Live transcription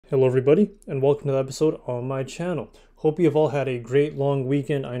Hello everybody, and welcome to the episode on my channel. Hope you've all had a great long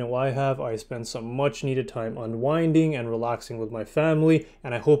weekend. I know I have. I spent some much needed time unwinding and relaxing with my family,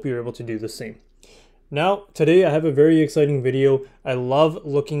 and I hope you're able to do the same. Now, today I have a very exciting video. I love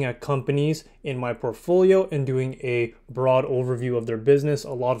looking at companies in my portfolio and doing a broad overview of their business.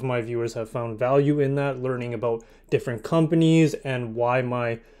 A lot of my viewers have found value in that, learning about different companies and why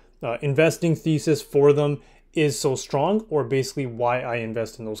my investing thesis for them is so strong, or basically why I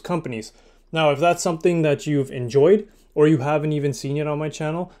invest in those companies. Now, if that's something that you've enjoyed or you haven't even seen yet on my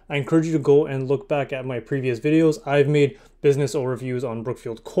channel, I encourage you to go and look back at my previous videos. I've made business overviews on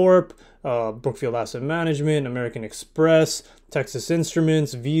Brookfield Corp, Brookfield Asset Management, American Express, Texas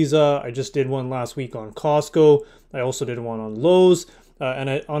Instruments, Visa. I just did one last week on Costco. I also did one on Lowe's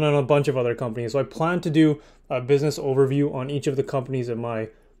and on a bunch of other companies. So I plan to do a business overview on each of the companies in my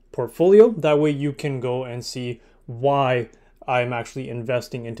portfolio. That way you can go and see why I'm actually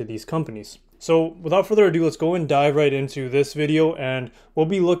investing into these companies. So without further ado, let's go and dive right into this video, and we'll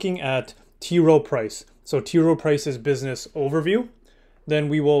be looking at T. Rowe Price. So T. Rowe Price's business overview. Then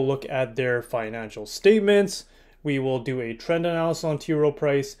we will look at their financial statements. We will do a trend analysis on T. Rowe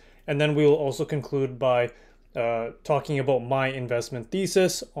Price, and then we will also conclude by talking about my investment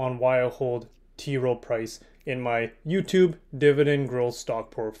thesis on why I hold T. Rowe Price in my YouTube dividend growth stock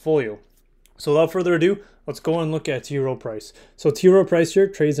portfolio. So without further ado, let's go and look at T. Rowe Price. So T. Rowe Price here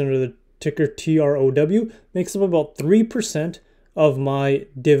trades under the ticker TROW, makes up about 3% of my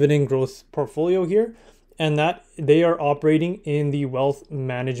dividend growth portfolio here, and that they are operating in the wealth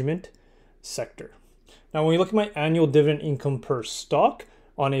management sector. Now, when we look at my annual dividend income per stock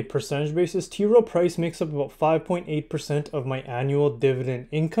on a percentage basis, T. Rowe Price makes up about 5.8% of my annual dividend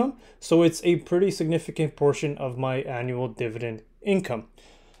income. So it's a pretty significant portion of my annual dividend income.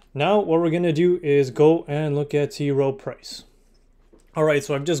 Now, what we're going to do is go and look at T. Rowe Price. All right,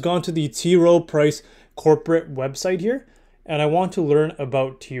 so I've just gone to the T. Rowe Price corporate website here, and I want to learn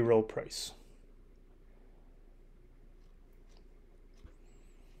about T. Rowe Price.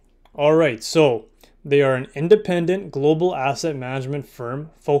 All right, so they are an independent global asset management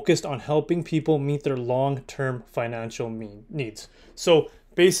firm focused on helping people meet their long-term financial needs. So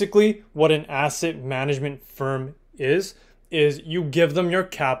basically what an asset management firm is you give them your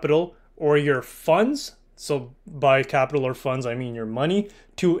capital or your funds. So by capital or funds, I mean your money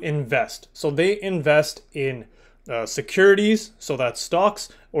to invest. So they invest in securities, so that's stocks,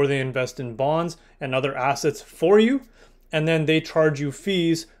 or they invest in bonds and other assets for you. And then they charge you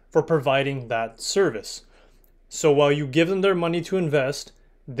fees for providing that service. So while you give them their money to invest,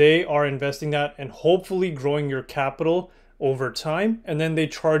 they are investing that and hopefully growing your capital over time. And then they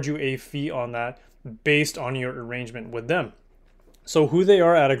charge you a fee on that based on your arrangement with them. So who they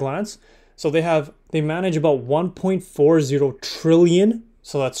are at a glance. So they manage about 1.40 trillion.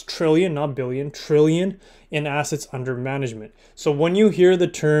 So that's trillion, not billion, trillion in assets under management. So when you hear the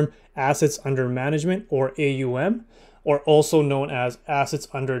term assets under management, or AUM, or also known as assets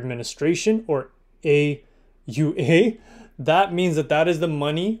under administration, or AUA, that means that is the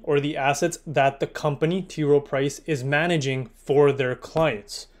money or the assets that the company T. Rowe Price is managing for their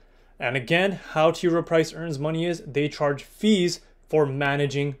clients. And again, how T. Rowe Price earns money is they charge fees for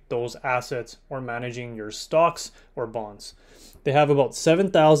managing those assets or managing your stocks or bonds. They have about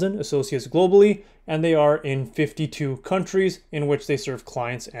 7,000 associates globally, and they are in 52 countries in which they serve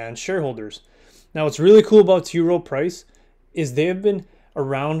clients and shareholders. Now, what's really cool about T. Rowe Price is they have been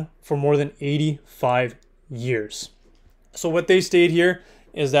around for more than 85 years. So what they state here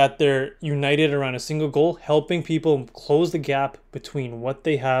is that they're united around a single goal, helping people close the gap between what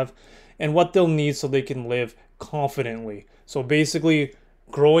they have and what they'll need so they can live confidently. So basically,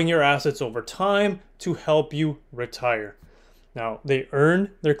 growing your assets over time to help you retire. Now, they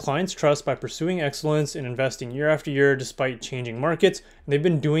earn their clients' trust by pursuing excellence in investing year after year despite changing markets. And they've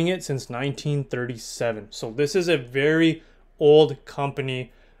been doing it since 1937. So this is a very old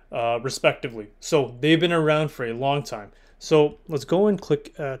company, respectively. So they've been around for a long time. So let's go and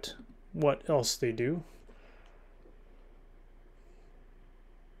click at what else they do.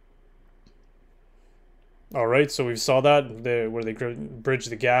 All right, so we saw that where they bridge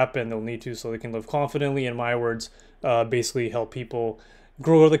the gap, and they'll need to so they can live confidently. In my words, basically help people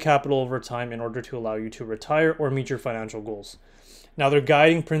grow the capital over time in order to allow you to retire or meet your financial goals. Now, their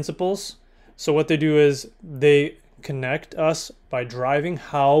guiding principles. So what they do is they connect us by driving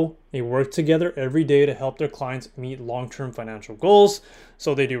how they work together every day to help their clients meet long-term financial goals.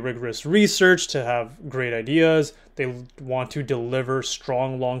 So they do rigorous research to have great ideas. They want to deliver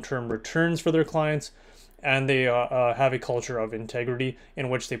strong long-term returns for their clients. And they have a culture of integrity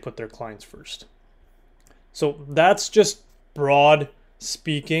in which they put their clients first. So that's just broad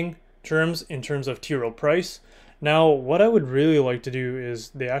speaking terms in terms of T. Rowe Price. Now, what I would really like to do is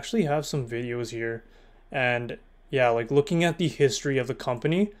they actually have some videos here, and yeah, like looking at the history of the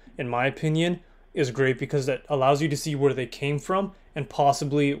company, in my opinion, is great because that allows you to see where they came from and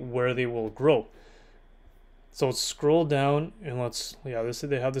possibly where they will grow. So let's scroll down and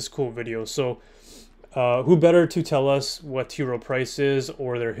they have this cool video. So who better to tell us what T. Rowe Price is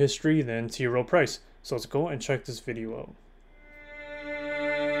or their history than T. Rowe Price? So let's go and check this video out.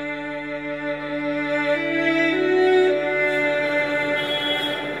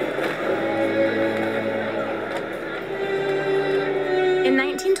 In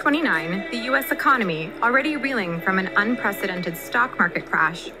 1929, the U.S. economy, already reeling from an unprecedented stock market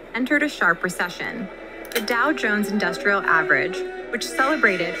crash, entered a sharp recession. The Dow Jones Industrial Average, which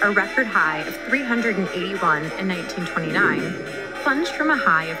celebrated a record high of 381 in 1929, plunged from a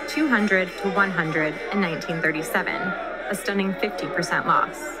high of 200 to 100 in 1937, a stunning 50%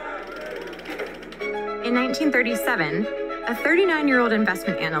 loss. In 1937, a 39-year-old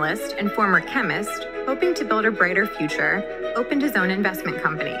investment analyst and former chemist, hoping to build a brighter future, opened his own investment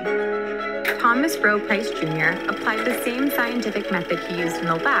company. Thomas ROWE Price Jr. applied the same scientific method he used in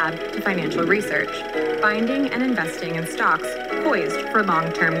the lab to financial research, finding and investing in stocks poised for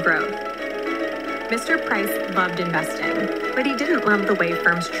long-term growth. Mr. Price loved investing, but he didn't love the way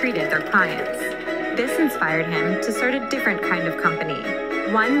firms treated their clients. This inspired him to start a different kind of company,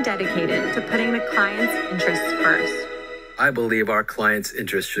 one dedicated to putting the client's interests first. I believe our clients'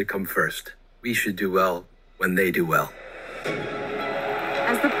 interests should come first. We should do well when they do well.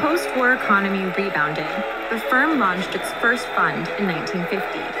 As the post-war economy rebounded, the firm launched its first fund in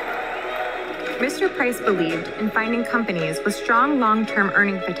 1950. Mr. Price believed in finding companies with strong long-term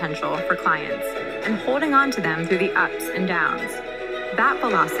earning potential for clients and holding on to them through the ups and downs. That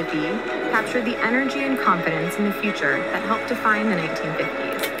philosophy captured the energy and confidence in the future that helped define the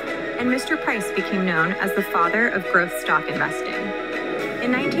 1950s, and Mr. Price became known as the father of growth stock investing.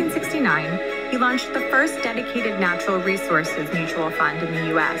 In 1969, he launched the first dedicated natural resources mutual fund in the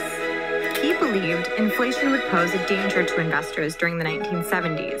U.S. He believed inflation would pose a danger to investors during the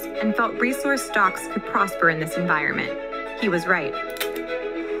 1970s and felt resource stocks could prosper in this environment. He was right.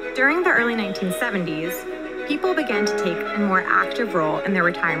 During the early 1970s, people began to take a more active role in their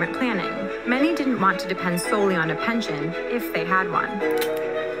retirement planning. Many didn't want to depend solely on a pension if they had one.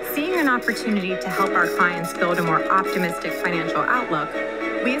 Seeing an opportunity to help our clients build a more optimistic financial outlook,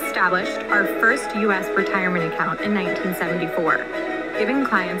 we established our first U.S. retirement account in 1974, giving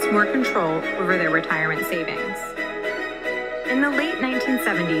clients more control over their retirement savings. In the late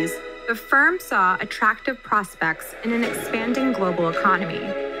 1970s, the firm saw attractive prospects in an expanding global economy,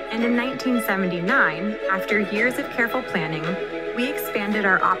 and in 1979, after years of careful planning, we expanded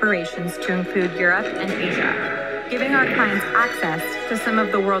our operations to include Europe and Asia, giving our clients access to some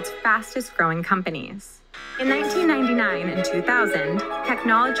of the world's fastest-growing companies. In 1999 and 2000,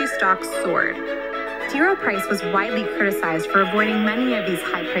 technology stocks soared. T. Rowe Price was widely criticized for avoiding many of these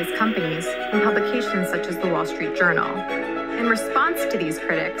high-priced companies in publications such as the Wall Street Journal. In response to these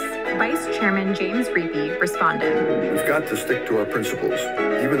critics, Vice Chairman James Reapy responded, "We've got to stick to our principles,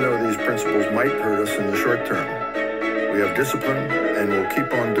 even though these principles might hurt us in the short term. We have discipline, and we'll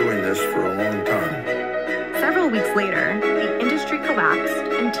keep on doing this for a long time." Several weeks later, the industry collapsed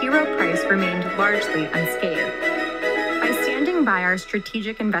and T. Rowe Price remained largely unscathed. By standing by our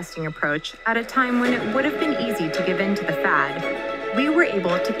strategic investing approach at a time when it would have been easy to give in to the fad, we were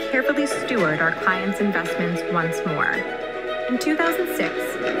able to carefully steward our clients' investments once more. In 2006,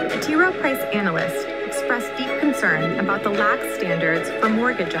 a T. Rowe Price analyst expressed deep concern about the lax standards for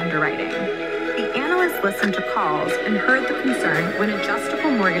mortgage underwriting. The analyst listened to calls and heard the concern when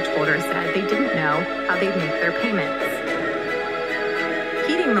adjustable mortgage holders said they didn't know how they'd make their payments.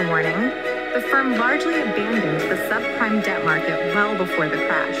 Heeding the warning, the firm largely abandoned the subprime debt market well before the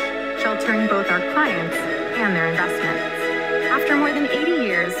crash, sheltering both our clients and their investments. After more than 80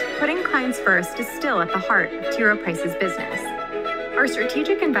 years, putting clients first is still at the heart of T. Rowe Price's business. Our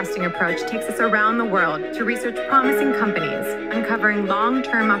strategic investing approach takes us around the world to research promising companies, uncovering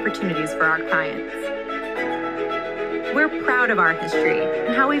long-term opportunities for our clients. We're proud of our history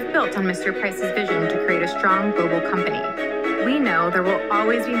and how we've built on Mr. Price's vision to create a strong global company. We know there will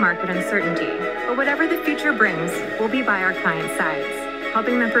always be market uncertainty, but whatever the future brings, we'll be by our clients' sides,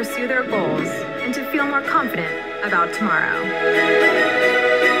 helping them pursue their goals and to feel more confident about tomorrow.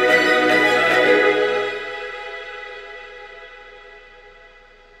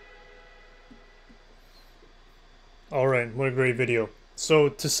 All right, what a great video. So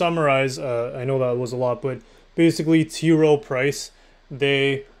to summarize, I know that was a lot, but basically T. Rowe Price,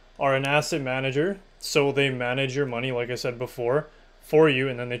 they are an asset manager. So they manage your money, like I said before, for you,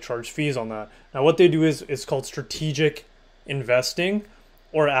 and then they charge fees on that. Now what they do is it's called strategic investing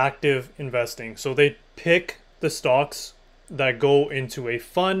or active investing. So they pick the stocks that go into a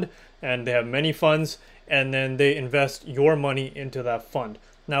fund, and they have many funds, and then they invest your money into that fund.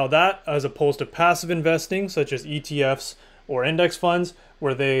 Now that, as opposed to passive investing such as ETFs or index funds,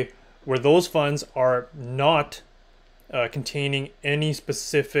 where those funds are not containing any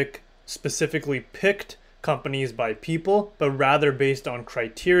specifically picked companies by people, but rather based on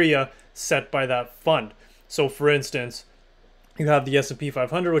criteria set by that fund. So for instance, you have the S&P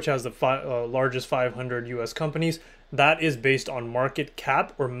 500, which has the largest 500 US companies. That is based on market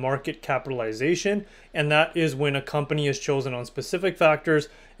cap or market capitalization, and that is when a company is chosen on specific factors,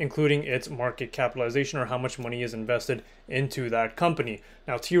 including its market capitalization or how much money is invested into that company.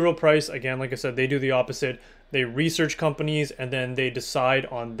 Now, T. Rowe Price, again, like I said, they do the opposite. They research companies, and then they decide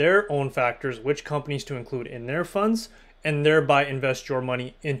on their own factors which companies to include in their funds, and thereby invest your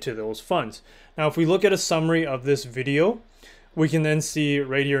money into those funds. Now, if we look at a summary of this video, we can then see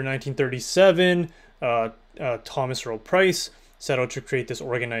right here, 1937, Thomas Rowe Price set out to create this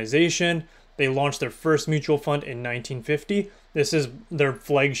organization. They launched their first mutual fund in 1950. This is their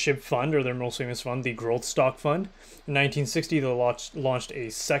flagship fund, or their most famous fund, the Growth Stock Fund. In 1960, they launched a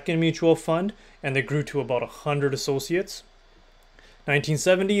second mutual fund, and they grew to about 100 associates.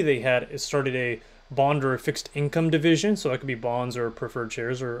 1970, they started a bond or a fixed income division, so that could be bonds or preferred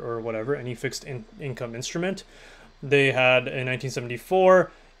shares or whatever, any fixed income instrument. They had in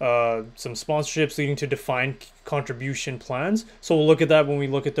 1974 some sponsorships leading to defined contribution plans. So we'll look at that when we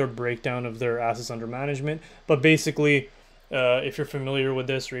look at their breakdown of their assets under management. But basically, if you're familiar with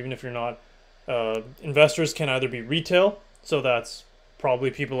this, or even if you're not, investors can either be retail, so that's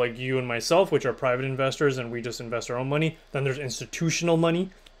probably people like you and myself, which are private investors, and we just invest our own money. Then there's institutional money.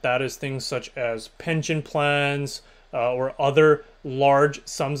 That is things such as pension plans or other large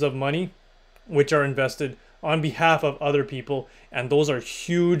sums of money, which are invested on behalf of other people, and those are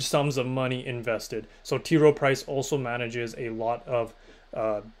huge sums of money invested. So T. Rowe Price also manages a lot of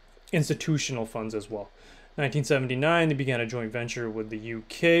institutional funds as well. 1979, they began a joint venture with the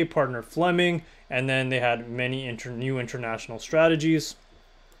UK partner Fleming, and then they had many new international strategies.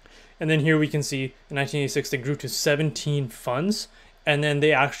 And then here we can see in 1986 they grew to 17 funds, and then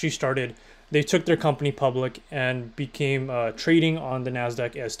they actually they took their company public and became trading on the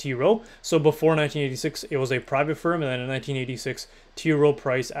NASDAQ as T. Rowe. So before 1986, it was a private firm, and then in 1986, T. Rowe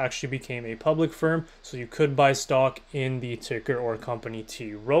Price actually became a public firm. So you could buy stock in the ticker or company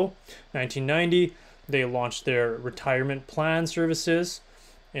T. Rowe. 1990, they launched their retirement plan services.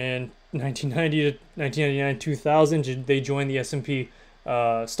 In 1990 to 1999, 2000, they joined the S&P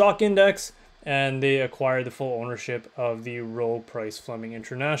stock index, and they acquired the full ownership of the Rowe Price Fleming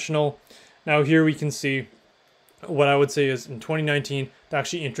International. Now here we can see what I would say is in 2019, they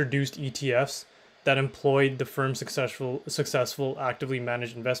actually introduced ETFs that employed the firm's successful actively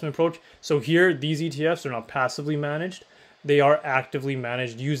managed investment approach. So here, these ETFs are not passively managed. They are actively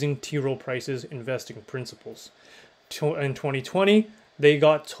managed using T. Rowe Price's investing principles. In 2020, they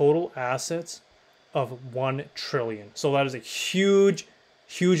got total assets of 1 trillion. So that is a huge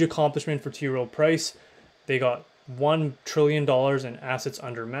accomplishment for T. Rowe Price. They got $1 trillion in assets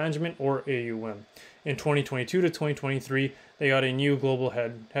under management, or AUM. In 2022 to 2023, they got a new global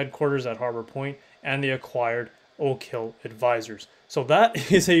headquarters at Harbor Point, and they acquired Oak Hill Advisors. So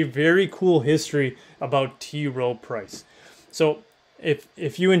that is a very cool history about T. Rowe Price. So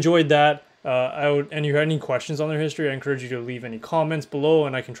if you enjoyed that, and you had any questions on their history, I encourage you to leave any comments below,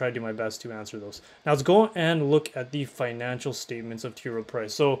 and I can try to do my best to answer those. Now let's go and look at the financial statements of T. Rowe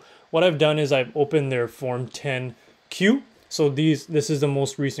Price. So what I've done is I've opened their Form 10Q. So this is the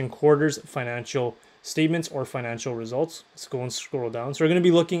most recent quarter's financial statements or financial results. Let's go and scroll down. So we're going to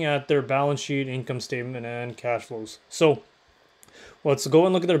be looking at their balance sheet, income statement, and cash flows. So let's go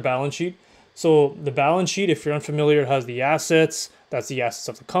and look at their balance sheet. So the balance sheet, if you're unfamiliar, has the assets. That's the assets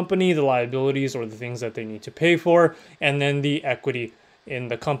of the company, the liabilities or the things that they need to pay for, and then the equity in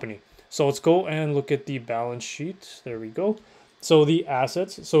the company. So let's go and look at the balance sheet. There we go. So the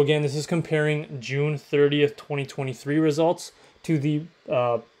assets. So again, this is comparing June 30th, 2023 results to the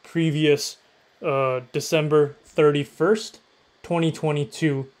previous December 31st,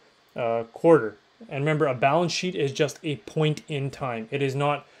 2022 quarter. And remember, a balance sheet is just a point in time. It is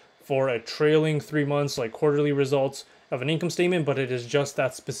not for a trailing 3 months like quarterly results of an income statement, but it is just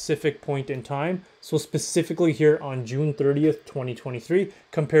that specific point in time. So specifically here on June 30th, 2023,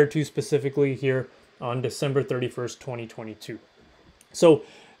 compared to specifically here on December 31st, 2022. So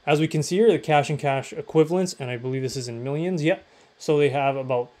as we can see here, the cash and cash equivalents, and I believe this is in millions. Yeah. So they have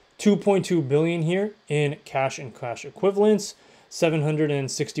about 2.2 billion here in cash and cash equivalents.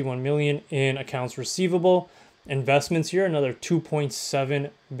 761 million in accounts receivable. Investments here, another 2.7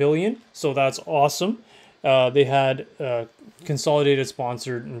 billion. So that's awesome. They had consolidated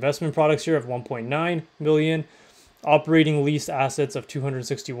sponsored investment products here of 1.9 billion, operating lease assets of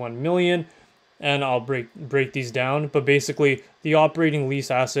 261 million. And I'll break these down, but basically the operating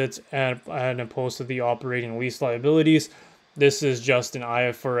lease assets and opposed to the operating lease liabilities, this is just an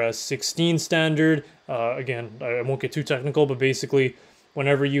IFRS 16 standard. Again, I won't get too technical, but basically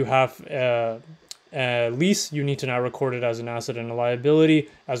whenever you have a lease, you need to now record it as an asset and a liability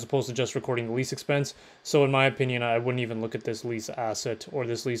as opposed to just recording the lease expense. So in my opinion, I wouldn't even look at this lease asset or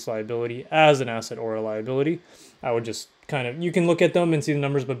this lease liability as an asset or a liability. I would just kind of, you can look at them and see the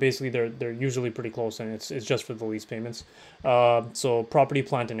numbers, but basically they're usually pretty close, and it's just for the lease payments. So property,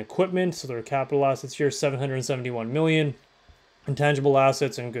 plant, and equipment, so there are capital assets here, 771 million. Intangible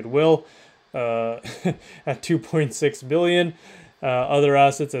assets and goodwill at 2.6 billion. Other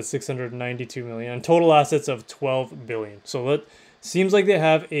assets at 692 million, and total assets of 12 billion. So that seems like they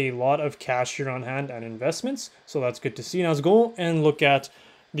have a lot of cash here on hand and investments. So that's good to see. Now let's go and look at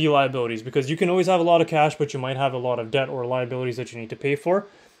the liabilities, because you can always have a lot of cash, but you might have a lot of debt or liabilities that you need to pay for.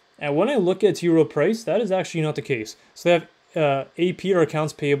 And when I look at T. Rowe Price, that is actually not the case. So they have AP or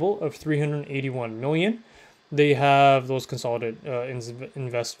accounts payable of 381 million. They have those consolidated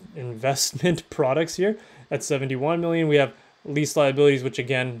investment products here at 71 million. We have lease liabilities, which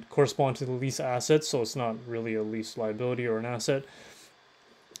again correspond to the lease assets, so it's not really a lease liability or an asset.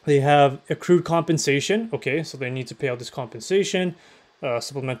 They have accrued compensation. Okay, so they need to pay out this compensation.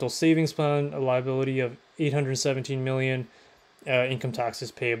 Supplemental savings plan, a liability of 817 million. Income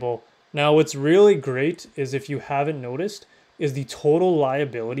taxes payable. Now what's really great is, if you haven't noticed, is the total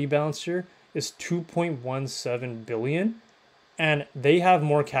liability balance here is 2.17 billion, and they have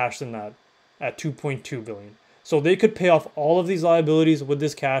more cash than that at 2.2 billion. So they could pay off all of these liabilities with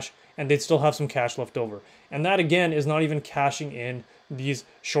this cash, and they'd still have some cash left over. And that again is not even cashing in these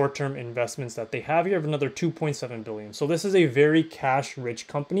short-term investments that they have here of another 2.7 billion. So this is a very cash-rich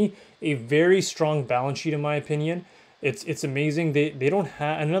company, a very strong balance sheet in my opinion. It's amazing. They don't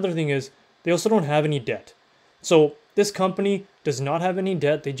have, another thing is they also don't have any debt. So this company does not have any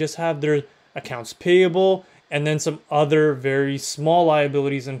debt. They just have their accounts payable and then some other very small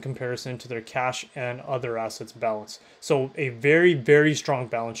liabilities in comparison to their cash and other assets balance. So a very, very strong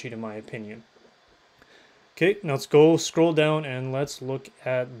balance sheet in my opinion. Okay, now let's go scroll down and let's look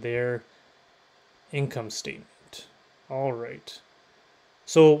at their income statement. All right.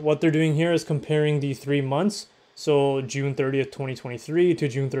 So what they're doing here is comparing the 3 months. So June 30th, 2023 to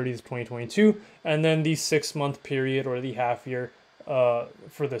June 30th, 2022, and then the 6-month period or the half year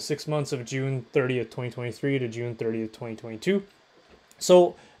for the 6 months of June 30th, 2023 to June 30th, 2022.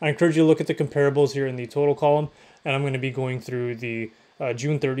 So I encourage you to look at the comparables here in the total column, and I'm going to be going through the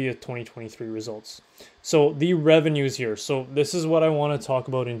June 30th, 2023 results. So the revenues here. So this is what I want to talk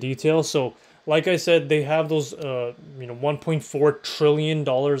about in detail. So like I said, they have those, $1.4 trillion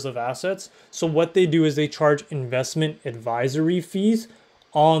of assets. So what they do is they charge investment advisory fees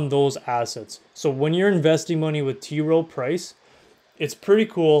on those assets. So when you're investing money with T. Rowe Price, it's pretty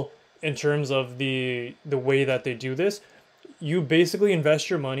cool in terms of the way that they do this. You basically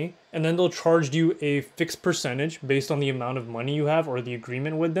invest your money, and then they'll charge you a fixed percentage based on the amount of money you have or the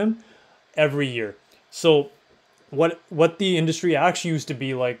agreement with them every year. So what the industry actually used to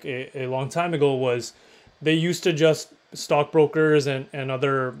be like a long time ago was they used to just, stockbrokers and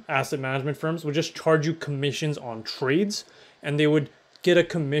other asset management firms would just charge you commissions on trades, and they would get a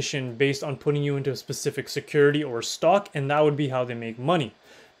commission based on putting you into a specific security or stock, and that would be how they make money.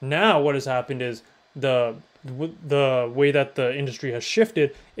 Now what has happened is the way that the industry has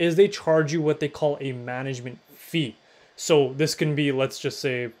shifted is they charge you what they call a management fee. So this can be, let's just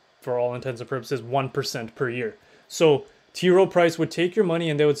say for all intents and purposes, 1% per year. So T. Rowe Price would take your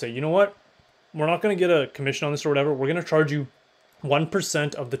money and they would say, you know what, we're not going to get a commission on this or whatever. We're going to charge you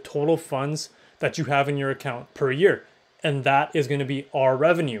 1% of the total funds that you have in your account per year. And that is going to be our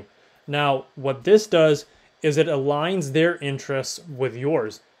revenue. Now, what this does is it aligns their interests with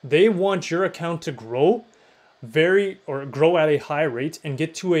yours. They want your account to grow grow at a high rate and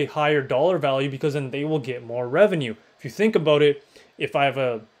get to a higher dollar value, because then they will get more revenue. If you think about it, if I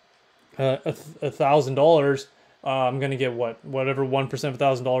have $1,000, I'm going to get whatever 1% of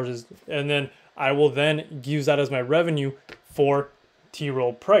 $1,000 is, and then I will then use that as my revenue for T.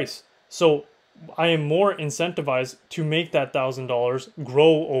 Rowe Price. So I am more incentivized to make that $1,000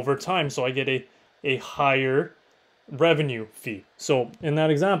 grow over time, so I get a higher revenue fee. So in that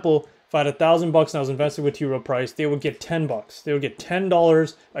example, if I had $1,000 and I was invested with T. Rowe Price, they would get $10. They would get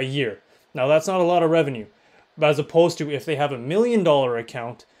 $10 a year. Now that's not a lot of revenue, as opposed to if they have $1 million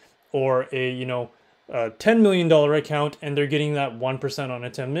account or a $10 million account and they're getting that 1% on a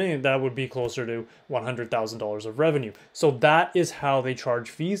 10 million, that would be closer to $100,000 of revenue. So that is how they charge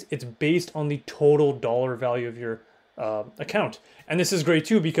fees. It's based on the total dollar value of your account. And this is great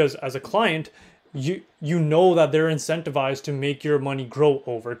too, because as a client, you know that they're incentivized to make your money grow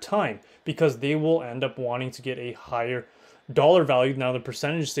over time, because they will end up wanting to get a higher dollar value. Now the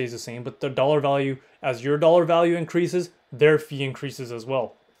percentage stays the same, but the dollar value, as your dollar value increases, their fee increases as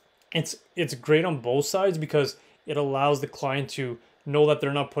well. It's great on both sides, because it allows the client to know that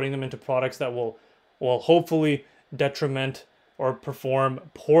they're not putting them into products that will hopefully detriment or perform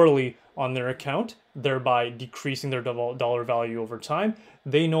poorly on their account, thereby decreasing their dollar value over time.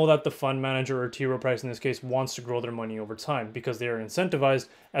 They know that the fund manager, or T. Rowe Price in this case, wants to grow their money over time, because they are incentivized,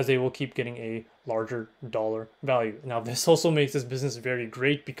 as they will keep getting a larger dollar value. Now, this also makes this business very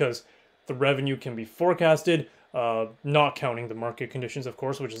great, because the revenue can be forecasted, not counting the market conditions, of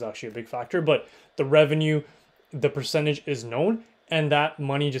course, which is actually a big factor, but the revenue, the percentage is known, and that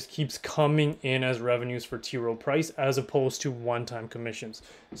money just keeps coming in as revenues for T. Rowe Price, as opposed to one-time commissions.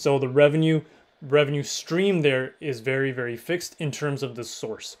 So the revenue stream there is very, very fixed in terms of the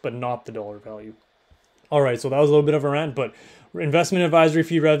source, but not the dollar value. All right, so that was a little bit of a rant, but investment advisory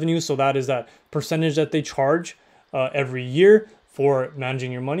fee revenue, so that is that percentage that they charge every year for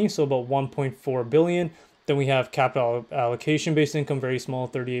managing your money, so about 1.4 billion. Then we have capital allocation based income, very small,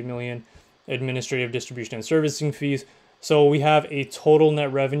 38 million, administrative, distribution, and servicing fees. So we have a total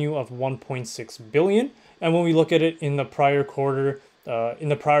net revenue of 1.6 billion. And when we look at it in the prior quarter, in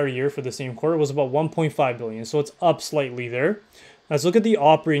the prior year for the same quarter, it was about 1.5 billion. So it's up slightly there. Let's look at the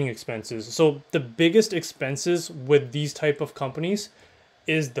operating expenses. So the biggest expenses with these type of companies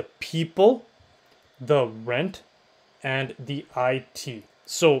is the people, the rent, and the IT.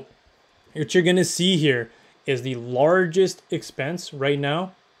 So what you're going to see here is the largest expense right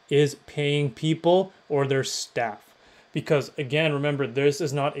now is paying people or their staff. Because again, remember, this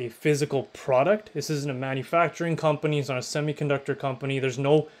is not a physical product. This isn't a manufacturing company. It's not a semiconductor company. There's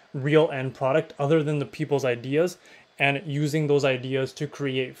no real end product other than the people's ideas, and using those ideas to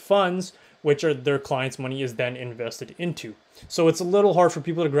create funds, which are their clients' money is then invested into. So it's a little hard for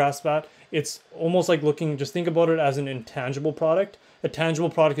people to grasp that. It's almost like just think about it as an intangible product. A tangible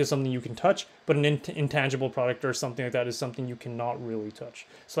product is something you can touch, but an intangible product or something like that is something you cannot really touch.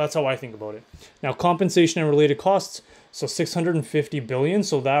 So that's how I think about it. Now, compensation and related costs. So 650 billion.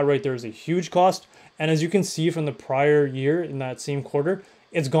 So that right there is a huge cost. And as you can see from the prior year in that same quarter,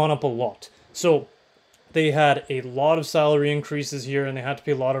 it's gone up a lot. So they had a lot of salary increases here, and they had to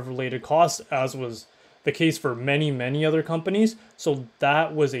pay a lot of related costs, as was the case for many, many other companies. So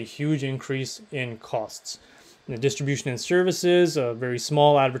that was a huge increase in costs. The distribution and services, very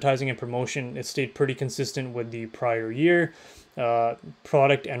small. Advertising and promotion, it stayed pretty consistent with the prior year.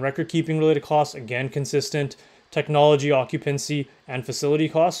 Product and record keeping related costs, again, consistent. Technology, occupancy, and facility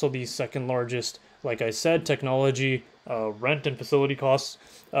costs. So the second largest, like I said, technology, rent, and facility costs,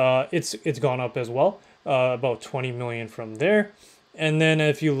 it's gone up as well, about 20 million from there. And then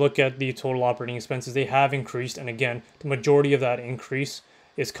if you look at the total operating expenses, they have increased. And again, the majority of that increase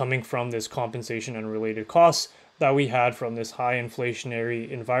is coming from this compensation and related costs that we had from this high inflationary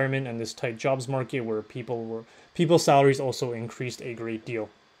environment and this tight jobs market, where people's salaries also increased a great deal.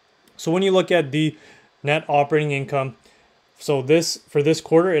 So when you look at the net operating income, so for this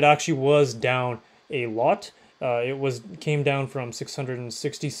quarter, it actually was down a lot. It came down from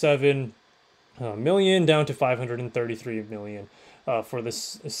 667 million down to 533 million for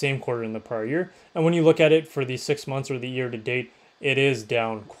this same quarter in the prior year. And when you look at it for the 6 months or the year to date, it is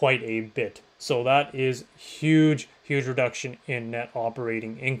down quite a bit. So that is huge reduction in net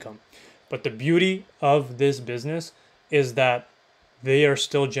operating income. But the beauty of this business is that they are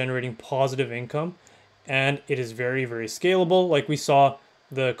still generating positive income, and it is very, very scalable. Like we saw,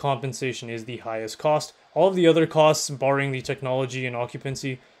 the compensation is the highest cost. All of the other costs, barring the technology and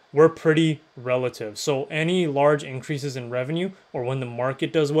occupancy, were pretty relative. So any large increases in revenue, or when the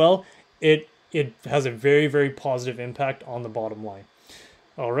market does well, it has a very, very positive impact on the bottom line.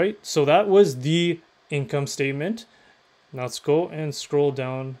 All right, so that was the income statement. Now let's go and scroll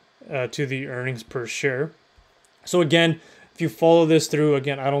down to the earnings per share. So again, if you follow this through,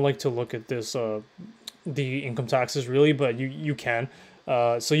 again, I don't like to look at this, the income taxes really, but you can.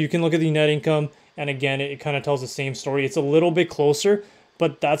 So you can look at the net income, and again, it kind of tells the same story. It's a little bit closer,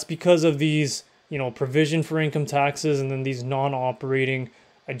 but that's because of these, provision for income taxes and then these non-operating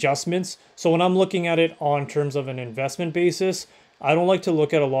adjustments. So when I'm looking at it on terms of an investment basis, I don't like to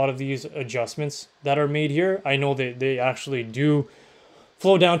look at a lot of these adjustments that are made here. I know that they actually do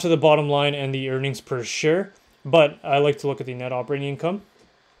flow down to the bottom line and the earnings per share. but I like to look at the net operating income.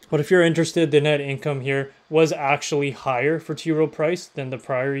 But if you're interested, the net income here was actually higher for T. Rowe Price than the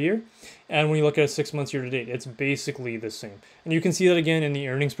prior year. And when you look at 6 months year to date, it's basically the same. And you can see that again in the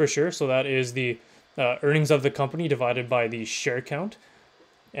earnings per share. So that is the earnings of the company divided by the share count.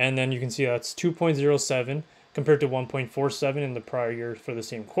 And then you can see that's 2.07 compared to 1.47 in the prior year for the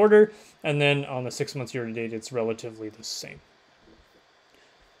same quarter. And then on the 6 months year to date, it's relatively the same.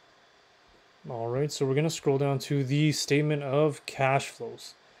 All right, so we're going to scroll down to the statement of cash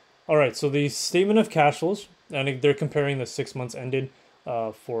flows. All right, so the statement of cash flows, and they're comparing the 6 months ended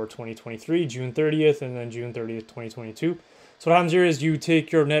for 2023, June 30th, and then June 30th, 2022. So what happens here is you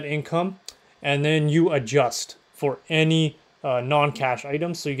take your net income and then you adjust for any non-cash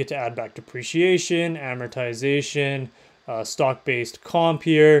items. So you get to add back depreciation, amortization, stock-based comp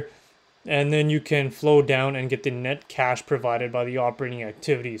here, and then you can flow down and get the net cash provided by the operating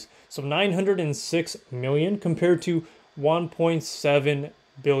activities. So 906 million compared to 1.7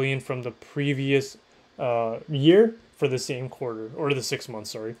 billion from the previous year for the same quarter, or the 6 months,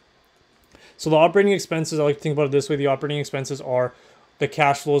 sorry. So the operating expenses, I like to think about it this way. The operating expenses are the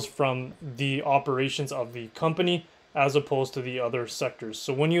cash flows from the operations of the company as opposed to the other sectors.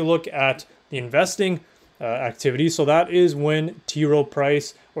 So when you look at the investing activity, so that is when T. Rowe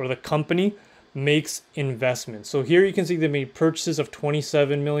Price or the company makes investments. So here you can see they made purchases of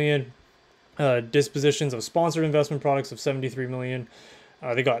 27 million, dispositions of sponsored investment products of 73 million.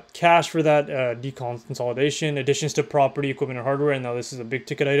 They got cash for that deconsolidation, additions to property, equipment, and hardware. And now this is a big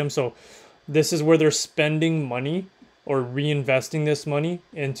ticket item. So this is where they're spending money or reinvesting this money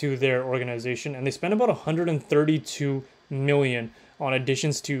into their organization. And they spent about 132 million on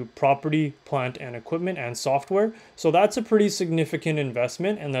additions to property, plant, and equipment and software. So that's a pretty significant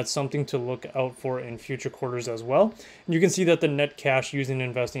investment, and that's something to look out for in future quarters as well. And you can see that the net cash used in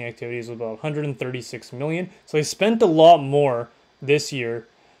investing activities was about 136 million. So they spent a lot more this year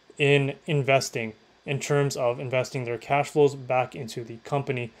in investing, in terms of investing their cash flows back into the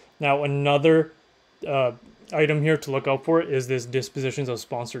company. Now, another item here to look out for is this dispositions of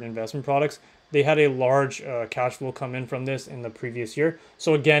sponsored investment products. They had a large cash flow come in from this in the previous year.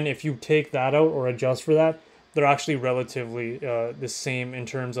 So again, if you take that out or adjust for that, they're actually relatively the same in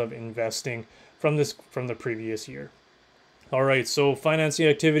terms of investing from the previous year. All right, so financing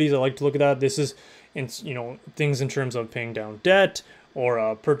activities, I like to look at that. This is things in terms of paying down debt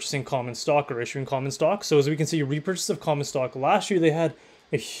or purchasing common stock or issuing common stock. So as we can see, repurchase of common stock last year, they had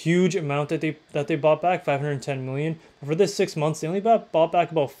a huge amount that they bought back, 510 million. But for this 6 months, they only bought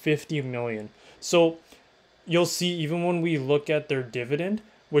back about 50 million. So you'll see, even when we look at their dividend,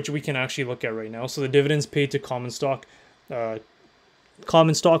 which we can actually look at right now. So the dividends paid to common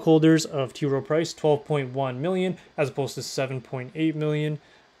stockholders of T. Rowe Price, 12.1 million as opposed to 7.8 million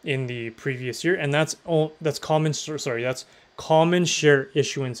in the previous year. And that's common share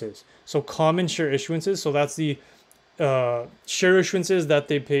issuances. So common share issuances, so that's the share issuances that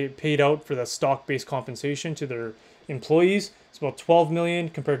they paid out for the stock-based compensation to their employees. It's about 12 million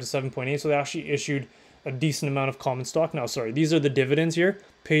compared to 7.8. So they actually issued a decent amount of common stock. Now, sorry, these are the dividends here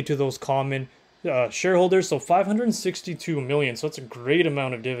paid to those common shareholders. So 562 million. So that's a great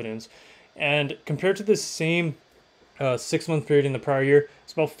amount of dividends. And compared to the same 6 month period in the prior year,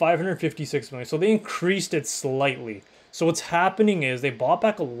 it's about 556 million. So they increased it slightly. So what's happening is they bought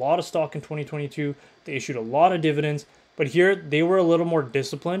back a lot of stock in 2022. They issued a lot of dividends, but here they were a little more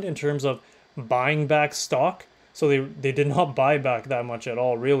disciplined in terms of buying back stock. So they did not buy back that much at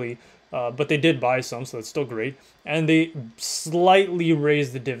all, really, but they did buy some, so that's still great. And they slightly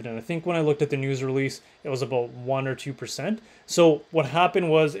raised the dividend. I think when I looked at the news release, it was about 1 or 2%. So what happened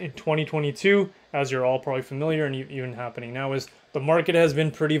was in 2022, as you're all probably familiar, and even happening now, is the market has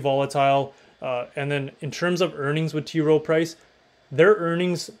been pretty volatile. And then in terms of earnings with T. Rowe Price, their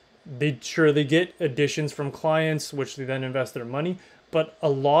earnings, they get additions from clients, which they then invest their money, but a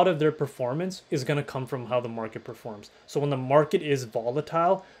lot of their performance is going to come from how the market performs. So when the market is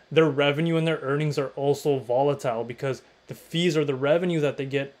volatile, their revenue and their earnings are also volatile, because the fees or the revenue that they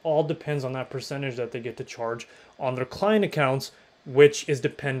get all depends on that percentage that they get to charge on their client accounts, which is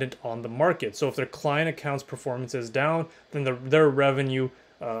dependent on the market. So if their client accounts performance is down, then their revenue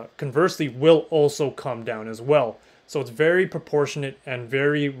conversely will also come down as well. So it's very proportionate and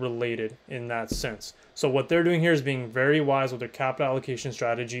very related in that sense. So what they're doing here is being very wise with their capital allocation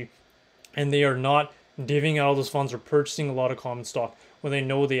strategy, and they are not divvying out all those funds or purchasing a lot of common stock when they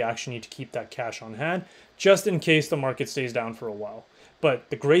know they actually need to keep that cash on hand just in case the market stays down for a while. But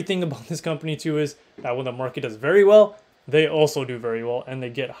the great thing about this company too is that when the market does very well, they also do very well and they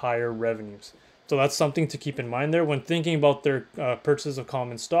get higher revenues. So that's something to keep in mind there when thinking about their purchases of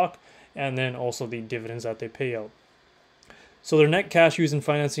common stock. and then also the dividends that they pay out. So their net cash used in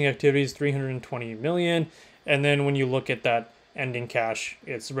financing activities, 320 million. And then when you look at that ending cash,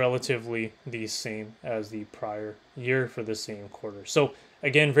 it's relatively the same as the prior year for the same quarter. So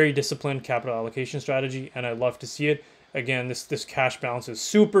again, very disciplined capital allocation strategy, and I love to see it. Again, this cash balance is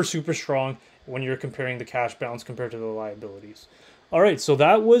super, super strong when you're comparing the cash balance compared to the liabilities. All right, so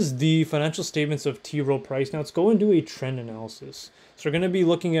that was the financial statements of T. Rowe Price. Now let's go and do a trend analysis. So we're going to be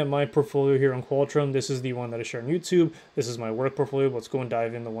looking at my portfolio here on Qualtron. This is the one that I share on YouTube. This is my work portfolio. Let's go and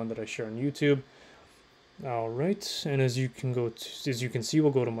dive in the one that I share on YouTube. All right, and as you can see,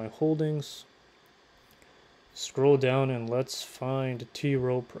 we'll go to my holdings. Scroll down and let's find T.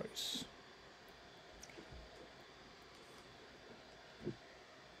 Rowe Price.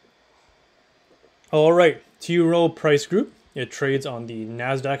 All right, T. Rowe Price Group. It trades on the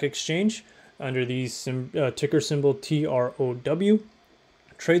NASDAQ exchange under the ticker symbol TROW.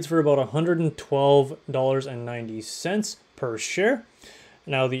 Trades for about $112.90 per share.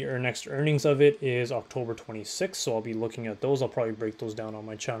 Now the next earnings of it is October 26th, so I'll be looking at those. I'll probably break those down on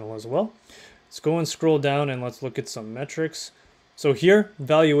my channel as well. Let's go and scroll down and let's look at some metrics. So here,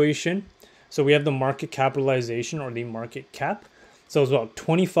 valuation. So we have the market capitalization, or the market cap. So it's about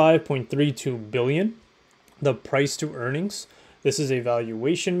 25.32 billion. The price to earnings. This is a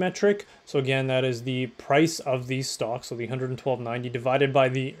valuation metric. So again, that is the price of the stock. So the 112.90 divided by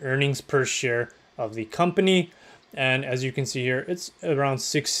the earnings per share of the company. And as you can see here, it's around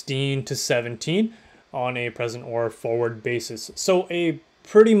 16 to 17 on a present or forward basis. So a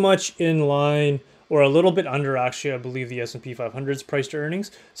pretty much in line, or a little bit under, actually, I believe the S&P 500's price to earnings.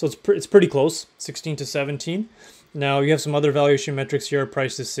 So it's pretty close, 16 to 17. Now you have some other valuation metrics here: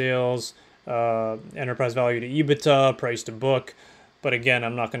 price to sales, enterprise value to EBITDA, price to book. But again,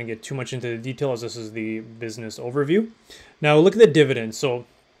 I'm not going to get too much into the detail, as this is the business overview. Now look at the dividend. So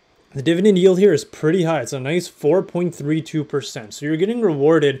the dividend yield here is pretty high. It's a nice 4.32%. So you're getting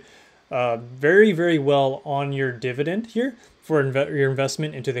rewarded very, very well on your dividend here for your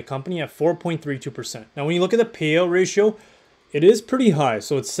investment into the company at 4.32%. Now, when you look at the payout ratio, it is pretty high.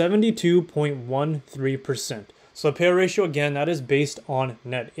 So it's 72.13%. So the payout ratio, again, that is based on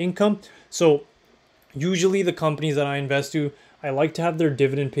net income. So usually the companies that I invest to, I like to have their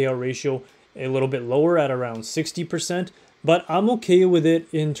dividend payout ratio a little bit lower at around 60%. But I'm okay with it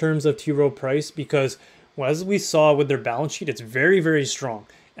in terms of T. Rowe Price, because as we saw with their balance sheet, it's very, very strong.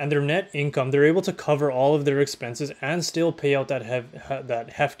 And their net income, they're able to cover all of their expenses and still pay out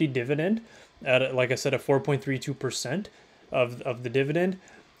that hefty dividend at, like I said, a 4.32% of the dividend.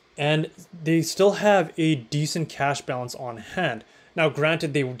 And they still have a decent cash balance on hand. Now,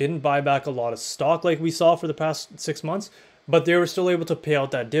 granted, they didn't buy back a lot of stock like we saw for the past 6 months, but they were still able to pay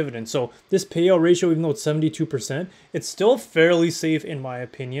out that dividend. So this payout ratio, even though it's 72%, it's still fairly safe in my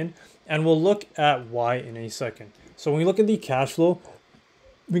opinion. And we'll look at why in a second. So when we look at the cash flow,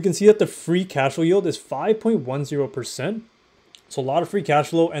 we can see that the free cash flow yield is 5.10%. So a lot of free cash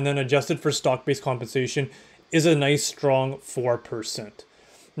flow, and then adjusted for stock-based compensation is a nice strong 4%.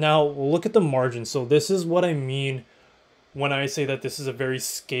 Now we'll look at the margin. So this is what I mean when I say that this is a very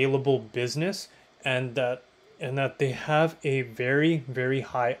scalable business, and that they have a very, very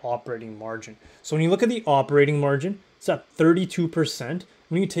high operating margin. So when you look at the operating margin, it's at 32%.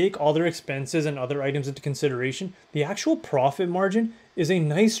 When you take all their expenses and other items into consideration, the actual profit margin is a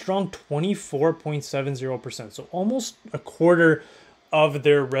nice strong 24.70%. So almost a quarter of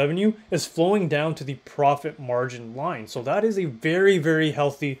their revenue is flowing down to the profit margin line. So that is a very, very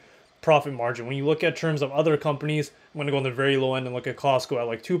healthy profit margin. When you look at terms of other companies, I'm going to go on the very low end and look at Costco at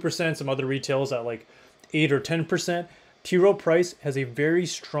like 2%, some other retails at like 8 or 10%. T. Rowe Price has a very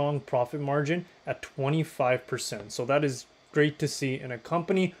strong profit margin at 25%. So that is great to see in a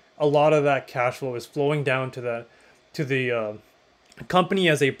company. A lot of that cash flow is flowing down to the company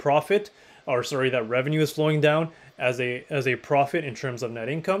as a profit, or sorry, that revenue is flowing down as a profit in terms of net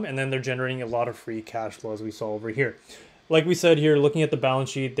income, and then they're generating a lot of free cash flow, as we saw over here. Like we said here, looking at the balance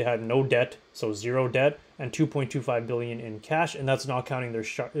sheet, they had no debt, so zero debt, and 2.25 billion in cash, and that's not counting their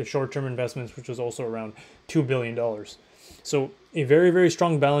short-term investments, which was also around $2 billion. So a very, very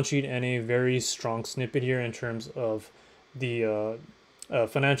strong balance sheet and a very strong snippet here in terms of the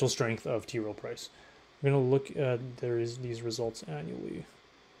financial strength of T. Rowe Price. I'm going to look at these results annually.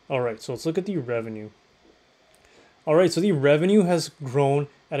 All right, so let's look at the revenue. All right, so the revenue has grown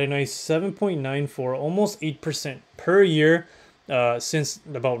at a nice 7.94, almost 8% per year since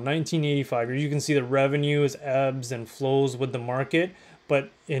about 1985. Here you can see the revenue is ebbs and flows with the market,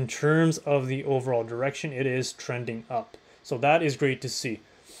 but in terms of the overall direction, it is trending up. So that is great to see.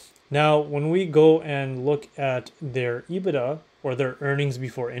 Now, when we go and look at their EBITDA, or their earnings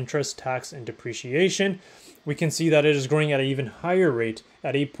before interest, tax, and depreciation, we can see that it is growing at an even higher rate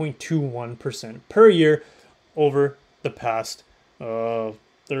at 8.21% per year over the past 30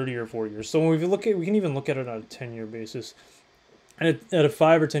 or 40 years. So when we look at, we can even look at it on a 10-year basis. And at a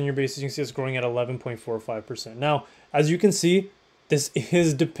 5 or 10-year basis, you can see it's growing at 11.45%. Now, as you can see, this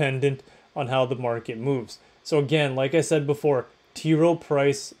is dependent on how the market moves. So again, like I said before, T. Rowe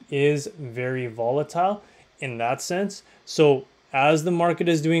Price is very volatile in that sense. So as the market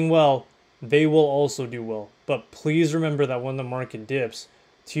is doing well, they will also do well. But please remember that when the market dips,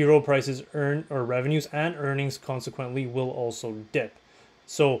 T. Rowe Price's revenues and earnings consequently will also dip.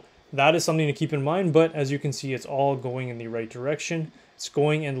 So that is something to keep in mind. But as you can see, it's all going in the right direction. It's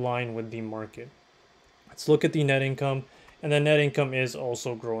going in line with the market. Let's look at the net income. And the net income is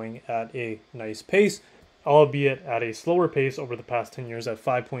also growing at a nice pace, albeit at a slower pace over the past 10 years at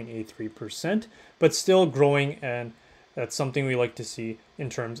 5.83%, but still growing, and that's something we like to see in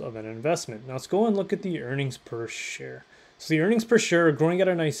terms of an investment. Now let's go and look at the earnings per share. So the earnings per share are growing at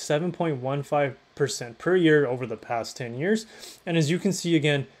a nice 7.15% per year over the past 10 years. And as you can see,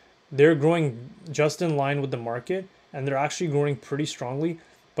 again, they're growing just in line with the market, and they're actually growing pretty strongly.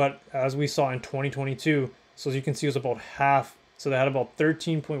 But as we saw in 2022, so as you can see, it was about half. So they had about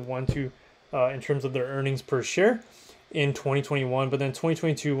 13.12 in terms of their earnings per share in 2021. But then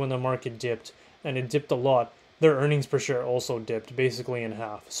 2022, when the market dipped, and it dipped a lot, their earnings per share also dipped basically in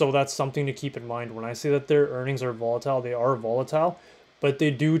half. So that's something to keep in mind. When I say that their earnings are volatile, they are volatile, but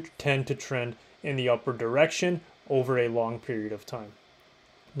they do tend to trend in the upward direction over a long period of time.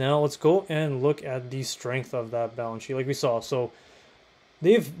 Now let's go and look at the strength of that balance sheet like we saw. So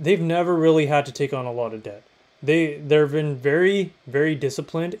they've never really had to take on a lot of debt. They've been very, very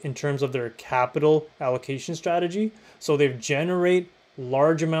disciplined in terms of their capital allocation strategy. So they've generate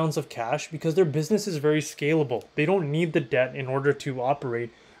large amounts of cash because their business is very scalable. They don't need the debt in order to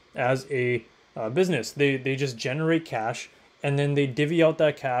operate as a business. They just generate cash, and then they divvy out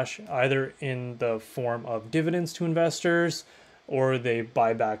that cash either in the form of dividends to investors, or they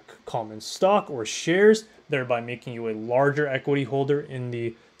buy back common stock or shares, thereby making you a larger equity holder in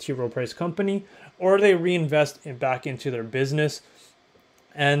the T. Rowe Price company, or they reinvest back into their business,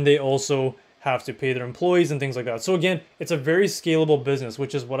 and they also have to pay their employees and things like that. So again, it's a very scalable business,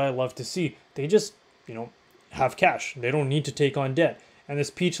 which is what I love to see. They just, have cash. They don't need to take on debt. And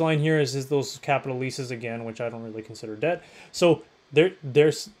this peach line here is those capital leases again, which I don't really consider debt. So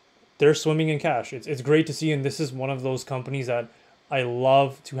they're swimming in cash. It's great to see, and this is one of those companies that I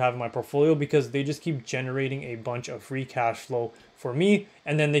love to have in my portfolio because they just keep generating a bunch of free cash flow for me,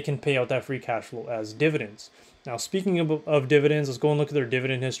 and then they can pay out that free cash flow as dividends. Now, speaking of dividends, let's go and look at their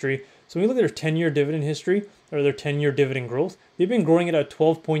dividend history. So when we look at their 10-year dividend history, or their 10-year dividend growth, they've been growing it at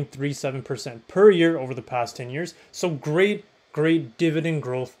 12.37% per year over the past 10 years. So great dividend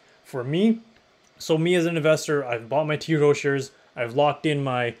growth for me. So me as an investor, I've bought my T. Rowe shares. I've locked in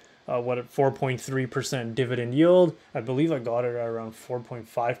my 4.3% dividend yield. I believe I got it at around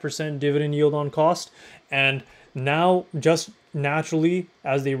 4.5% dividend yield on cost. And now, just naturally,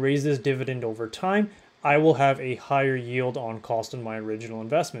 as they raise this dividend over time, I will have a higher yield on cost in my original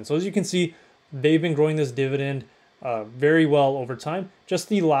investment. So as you can see, they've been growing this dividend very well over time. Just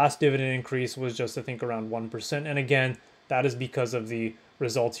the last dividend increase was just, I think, around 1%. And again, that is because of the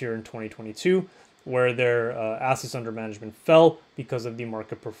results here in 2022, where their assets under management fell because of the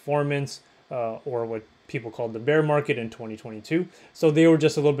market performance, or what people called the bear market in 2022. So they were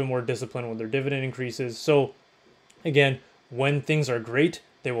just a little bit more disciplined with their dividend increases. So again, when things are great,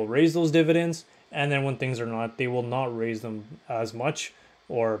 they will raise those dividends. And then when things are not, they will not raise them as much,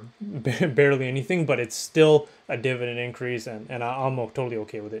 or barely anything, but it's still a dividend increase, and I'm totally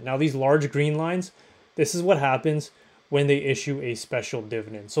okay with it. Now, these large green lines, this is what happens when they issue a special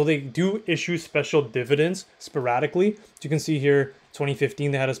dividend. So they do issue special dividends sporadically. As you can see here,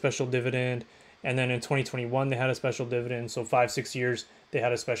 2015, they had a special dividend. And then in 2021, they had a special dividend. So 5-6 years, they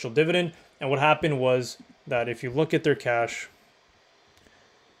had a special dividend. And what happened was that if you look at their cash,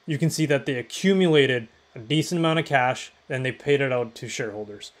 you can see that they accumulated a decent amount of cash, then they paid it out to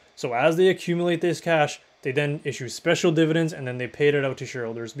shareholders. So as they accumulate this cash, they then issue special dividends, and then they paid it out to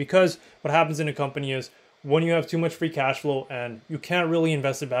shareholders. Because what happens in a company is, when you have too much free cash flow and you can't really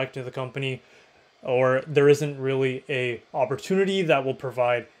invest it back to the company, or there isn't really a opportunity that will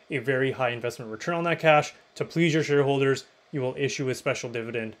provide a very high investment return on that cash to please your shareholders, you will issue a special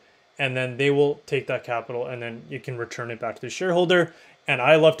dividend, and then they will take that capital and then you can return it back to the shareholder. And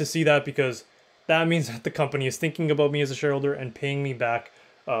I love to see that, because that means that the company is thinking about me as a shareholder and paying me back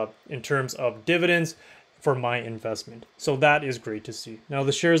in terms of dividends. for my investment. So that is great to see. Now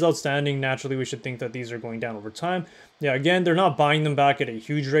the shares outstanding, naturally we should think that these are going down over time. Yeah, again, they're not buying them back at a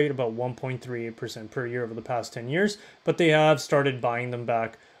huge rate, about 1.38% per year over the past 10 years, but they have started buying them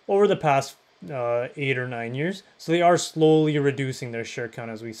back over the past 8 or 9 years. So they are slowly reducing their share count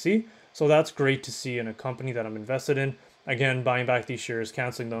as we see. So that's great to see in a company that I'm invested in. Again, buying back these shares,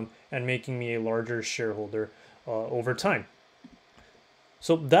 canceling them, and making me a larger shareholder over time.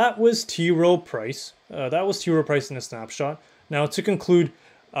 So that was T. Rowe Price. That was T. Rowe Price in a snapshot. Now to conclude,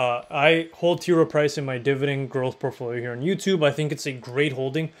 I hold T. Rowe Price in my dividend growth portfolio here on YouTube. I think it's a great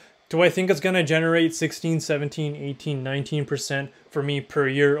holding. Do I think it's going to generate 16, 17, 18, 19% for me per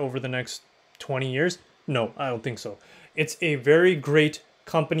year over the next 20 years? No, I don't think so. It's a very great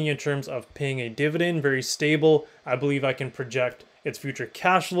company in terms of paying a dividend, very stable. I believe I can project its future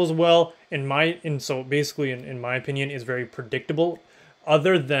cash flows well. So basically, in my opinion, is very predictable,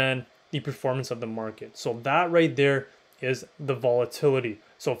 other than the performance of the market. So that right there is the volatility.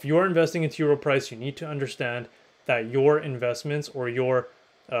 So if you're investing in T. Rowe Price, you need to understand that your investments or your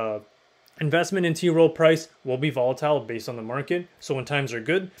investment in T. Rowe Price will be volatile based on the market. So when times are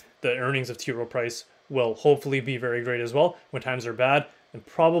good, the earnings of T. Rowe Price will hopefully be very great as well. When times are bad, and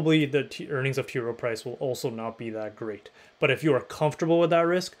probably the earnings of T. Rowe Price will also not be that great. But if you are comfortable with that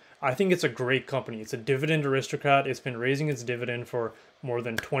risk, I think it's a great company. It's a dividend aristocrat. It's been raising its dividend for more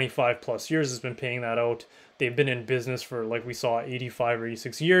than 25 plus years. It's been paying that out. They've been in business for, like we saw, 85 or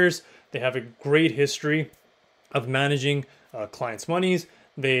 86 years. They have a great history of managing clients' monies.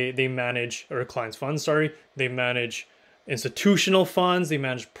 They manage, or clients' funds, sorry. They manage institutional funds. They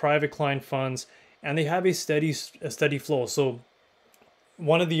manage private client funds, and they have a steady flow. So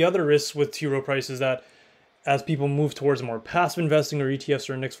one of the other risks with T. Rowe Price is that as people move towards more passive investing or ETFs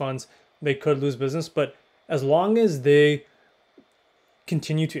or index funds, they could lose business. But as long as they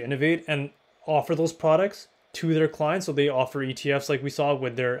continue to innovate and offer those products to their clients, so they offer ETFs like we saw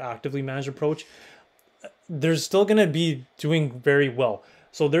with their actively managed approach, they're still going to be doing very well.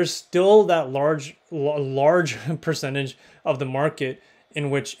 So there's still that large percentage of the market in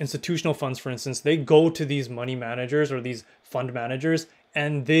which institutional funds, for instance, they go to these money managers or these fund managers,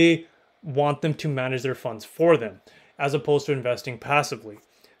 and they want them to manage their funds for them as opposed to investing passively.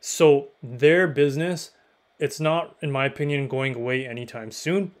 So their business, it's not, in my opinion, going away anytime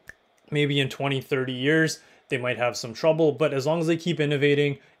soon. Maybe in 20, 30 years, they might have some trouble, but as long as they keep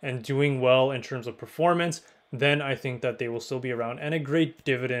innovating and doing well in terms of performance, then I think that they will still be around, and a great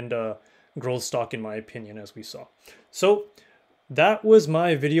dividend growth stock, in my opinion, as we saw. So that was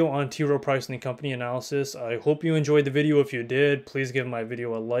my video on T. Rowe Price and the company analysis. I hope you enjoyed the video. If you did, please give my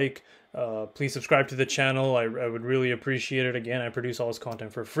video a like. Please subscribe to the channel. I would really appreciate it. Again, I produce all this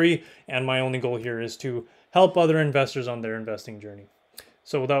content for free, and my only goal here is to help other investors on their investing journey.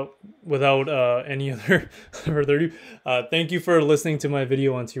 So without any other further ado, thank you for listening to my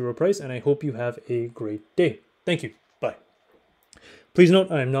video on T. Rowe Price, and I hope you have a great day. Thank you. Bye. Please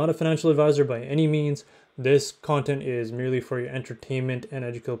note, I am not a financial advisor by any means. This content is merely for your entertainment and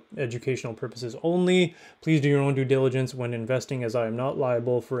educational purposes only. Please do your own due diligence when investing, as I am not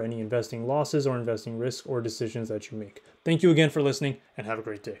liable for any investing losses or investing risks or decisions that you make. Thank you again for listening, and have a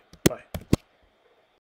great day.